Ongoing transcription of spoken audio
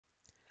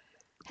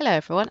Hello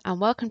everyone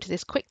and welcome to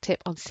this quick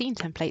tip on scene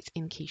templates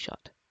in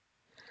KeyShot.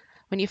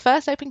 When you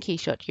first open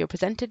KeyShot, you're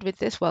presented with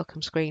this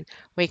welcome screen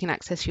where you can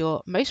access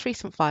your most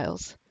recent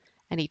files,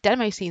 any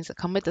demo scenes that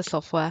come with the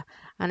software,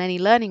 and any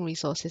learning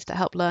resources to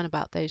help learn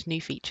about those new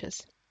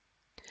features.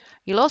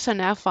 You'll also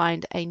now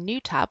find a new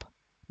tab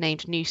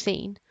named New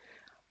Scene,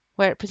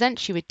 where it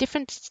presents you with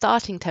different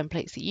starting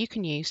templates that you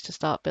can use to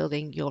start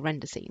building your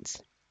render scenes.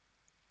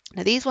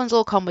 Now these ones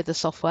all come with the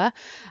software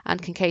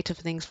and can cater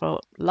for things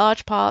for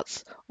large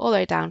parts all the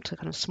way down to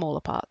kind of smaller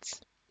parts.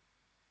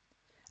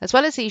 As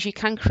well as these, you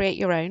can create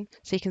your own,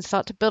 so you can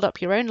start to build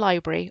up your own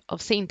library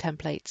of scene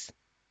templates.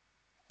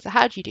 So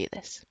how do you do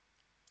this?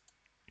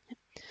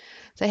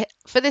 So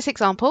for this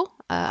example,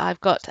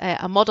 I've got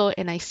a model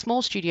in a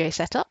small studio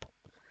setup.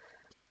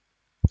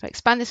 If I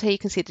expand this here, you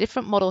can see the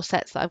different model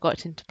sets that I've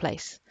got into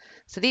place.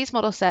 So these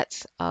model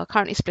sets are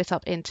currently split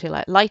up into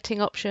like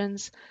lighting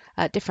options,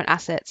 different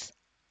assets,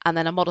 and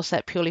then a model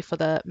set purely for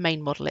the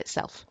main model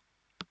itself.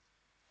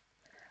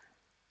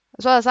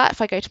 As well as that,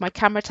 if I go to my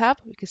camera tab,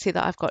 you can see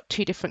that I've got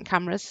two different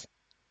cameras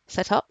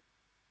set up.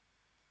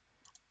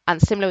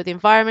 And similar with the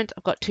environment,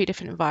 I've got two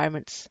different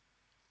environments.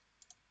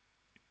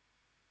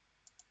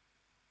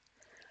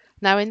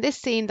 Now in this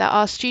scene, there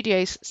are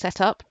studios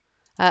set up,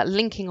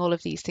 linking all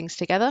of these things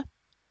together.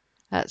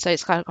 So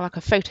it's kind of like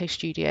a photo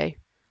studio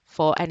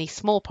for any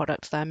small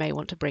products that I may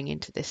want to bring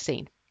into this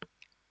scene.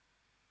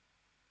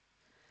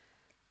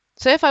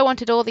 So if I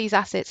wanted all these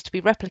assets to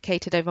be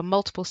replicated over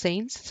multiple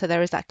scenes, so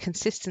there is that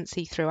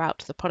consistency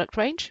throughout the product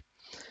range,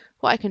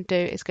 what I can do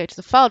is go to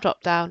the File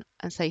drop-down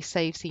and say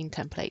Save Scene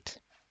Template.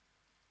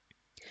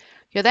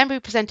 You'll then be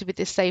presented with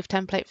this Save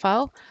Template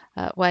file,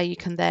 where you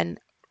can then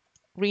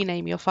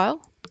rename your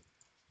file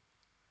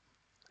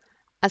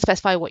and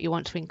specify what you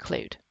want to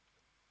include.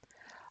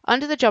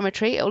 Under the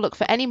geometry, it will look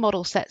for any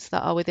model sets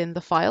that are within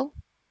the file,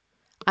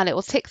 and it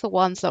will tick the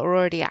ones that are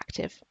already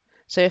active.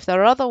 So if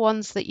there are other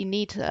ones that you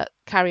need to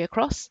carry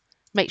across,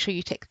 make sure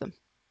you tick them.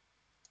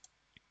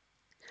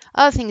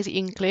 Other things that you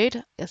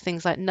include are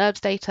things like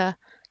NURBS data,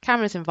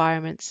 cameras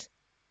environments,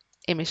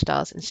 image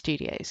styles, and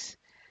studios.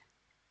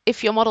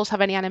 If your models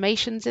have any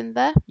animations in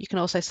there, you can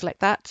also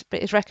select that,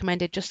 but it's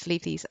recommended just to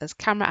leave these as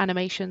camera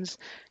animations,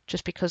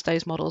 just because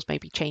those models may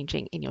be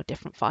changing in your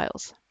different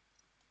files.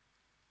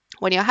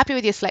 When you're happy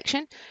with your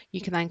selection,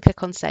 you can then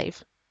click on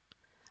Save,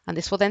 and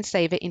this will then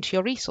save it into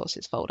your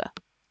Resources folder.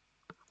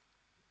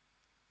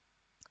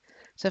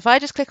 So if I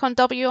just click on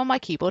W on my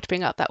keyboard to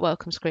bring up that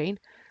welcome screen,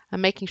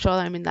 and making sure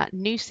that I'm in that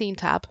New Scene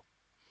tab,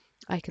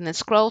 I can then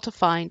scroll to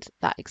find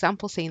that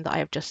example scene that I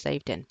have just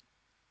saved in.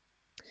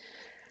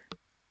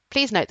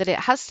 Please note that it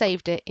has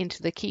saved it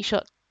into the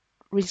KeyShot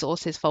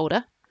Resources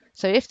folder.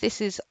 So if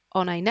this is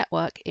on a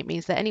network, it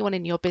means that anyone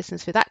in your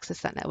business with access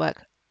to that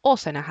network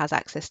also now has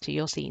access to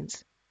your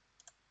scenes.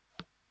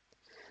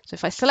 So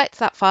if I select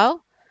that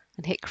file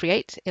and hit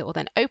Create, it will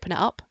then open it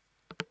up.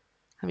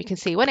 And we can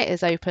see when it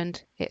is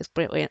opened, it has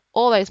brought in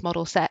all those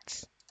model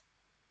sets,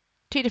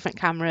 two different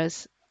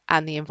cameras,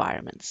 and the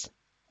environments.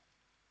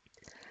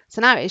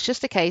 So now it's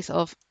just a case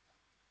of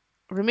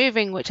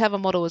removing whichever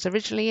model was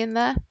originally in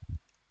there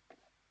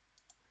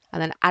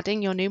and then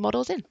adding your new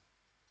models in.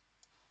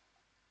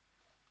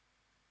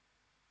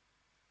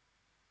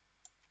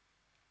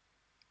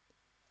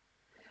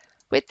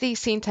 With these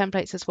scene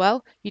templates as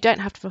well, you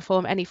don't have to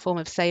perform any form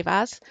of save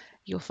as.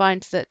 You'll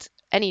find that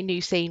any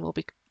new scene will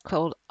be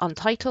called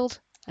untitled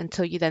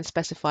until you then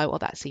specify what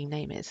that scene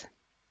name is.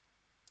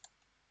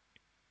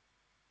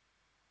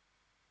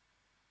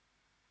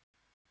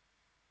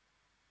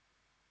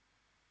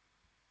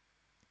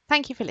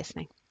 Thank you for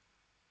listening.